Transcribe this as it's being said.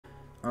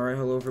Alright,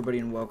 hello everybody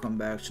and welcome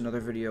back to another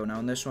video. Now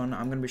in this one,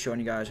 I'm going to be showing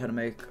you guys how to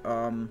make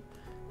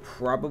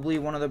probably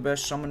one of the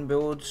best summon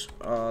builds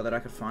that I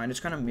could find.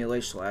 It's kind of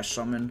melee slash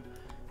summon.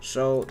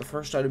 So the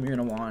first item you're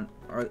going to want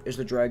is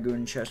the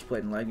Dragoon chestplate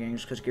and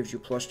leggings, because it gives you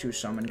 +2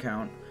 summon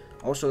count.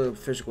 Also the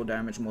physical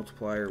damage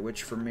multiplier,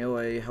 which for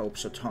melee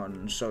helps a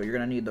ton. So you're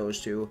going to need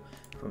those two.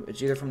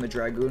 It's either from the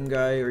Dragoon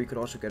guy, or you could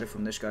also get it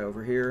from this guy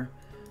over here.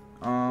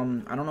 I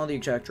don't know the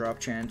exact drop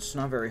chance. It's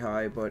not very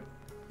high, but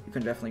you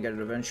can definitely get it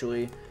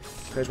eventually,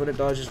 because what it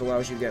does is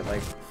allows you to get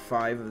like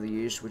 5 of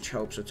these, which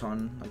helps a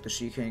ton, like the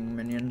Sea King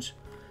minions.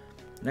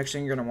 Next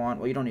thing you're going to want,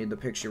 well, you don't need the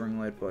Pixie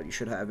Ringlet, but you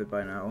should have it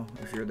by now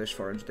if you're this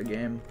far into the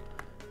game.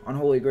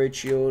 Unholy Great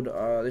Shield,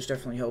 this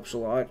definitely helps a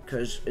lot,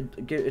 because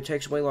it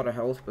takes away a lot of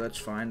health, but that's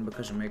fine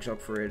because it makes up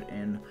for it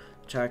in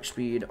attack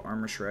speed,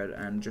 armor shred,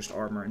 and just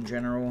armor in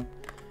general.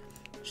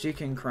 Sea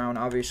King Crown,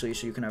 obviously,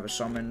 so you can have a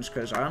summons,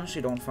 because I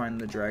honestly don't find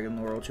the Dragon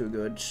Laurel too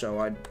good,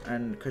 so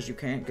because you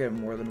can't get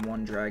more than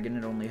one dragon,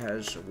 it only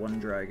has one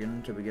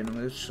dragon to begin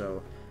with,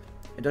 so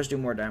it does do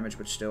more damage,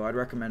 but still, I'd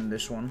recommend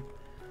this one.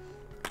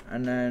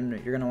 And then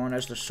you're going to want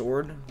as the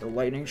sword, the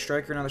Lightning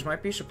Striker. Now, this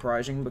might be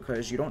surprising,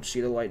 because you don't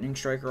see the Lightning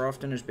Striker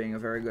often as being a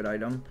very good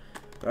item,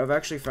 but I've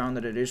actually found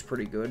that it is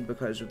pretty good,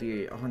 because of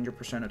the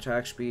 100%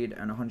 attack speed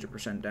and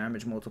 100%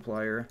 damage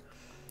multiplier.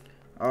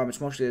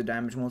 It's mostly the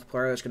damage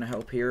multiplier that's going to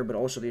help here, but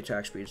also the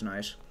attack speed is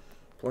nice.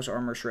 Plus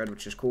armor shred,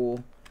 which is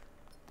cool.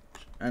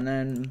 And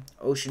then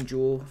Ocean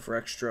Jewel for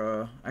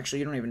extra... Actually,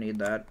 you don't even need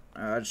that.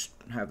 I just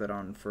have that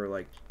on for,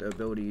 like, the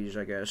abilities,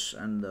 I guess,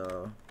 and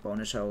the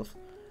bonus health.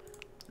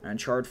 And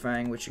Charred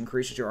Fang, which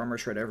increases your armor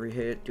shred every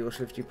hit. Deals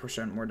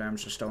 50% more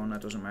damage to stone.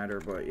 That doesn't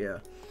matter, but yeah.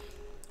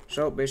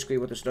 So, basically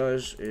what this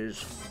does is...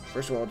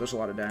 First of all, it does a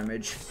lot of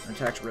damage. It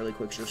attacks really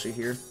quick, as you'll see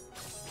here.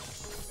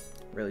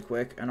 Really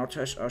quick, and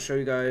I'll show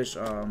you guys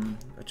a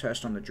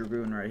test on the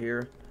Dragoon right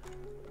here.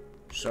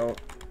 So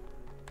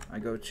I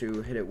go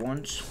to hit it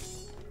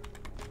once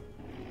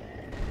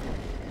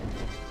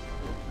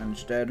and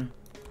it's dead.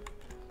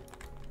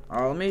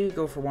 Let me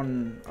go for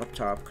one up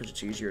top because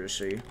it's easier to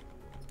see.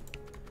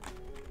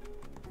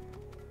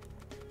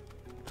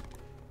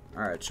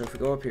 Alright, so if we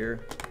go up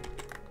here,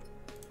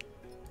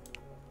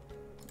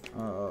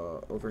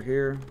 over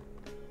here.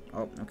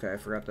 Oh, okay, I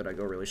forgot that I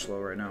go really slow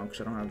right now because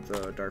I don't have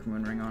the Dark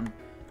Moon Ring on.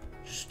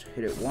 Just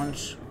hit it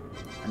once,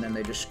 and then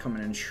they just come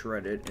in and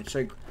shred it. It's,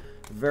 like,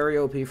 very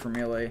OP for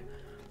melee.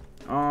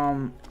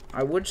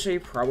 I would say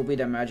probably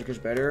that magic is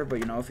better, but,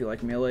 you know, if you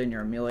like melee and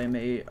you're a melee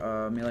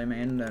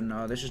main, then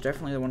this is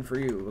definitely the one for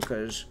you,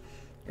 because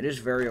it is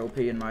very OP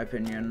in my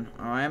opinion.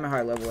 I am a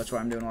high level, that's why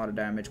I'm doing a lot of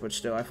damage, but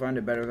still, I find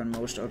it better than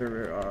most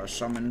other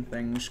summon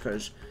things,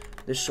 because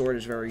this sword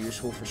is very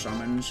useful for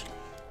summons.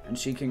 And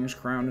Sea King's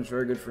Crown is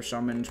very good for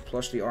summons,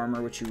 plus the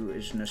armor, which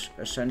is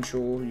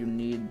essential. You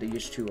need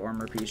these 2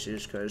 armor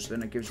pieces, because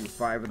then it gives you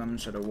 5 of them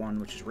instead of 1,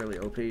 which is really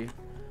OP.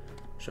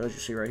 So as you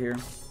see right here,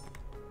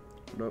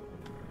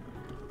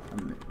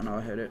 and I'll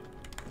hit it.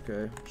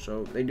 Okay,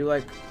 so they do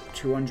like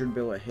 200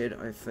 bill a hit,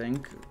 I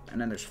think, and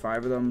then there's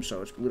 5 of them,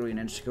 so it's literally an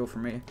insta-kill for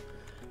me.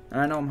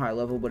 And I know I'm high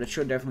level, but it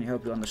should definitely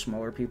help you on the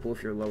smaller people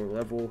if you're lower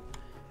level.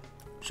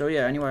 So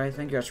yeah, anyway,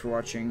 thank you guys for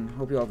watching.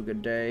 Hope you all have a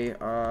good day.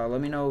 Let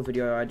me know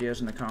video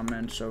ideas in the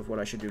comments of what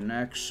I should do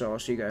next. So I'll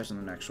see you guys in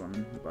the next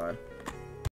one. Bye.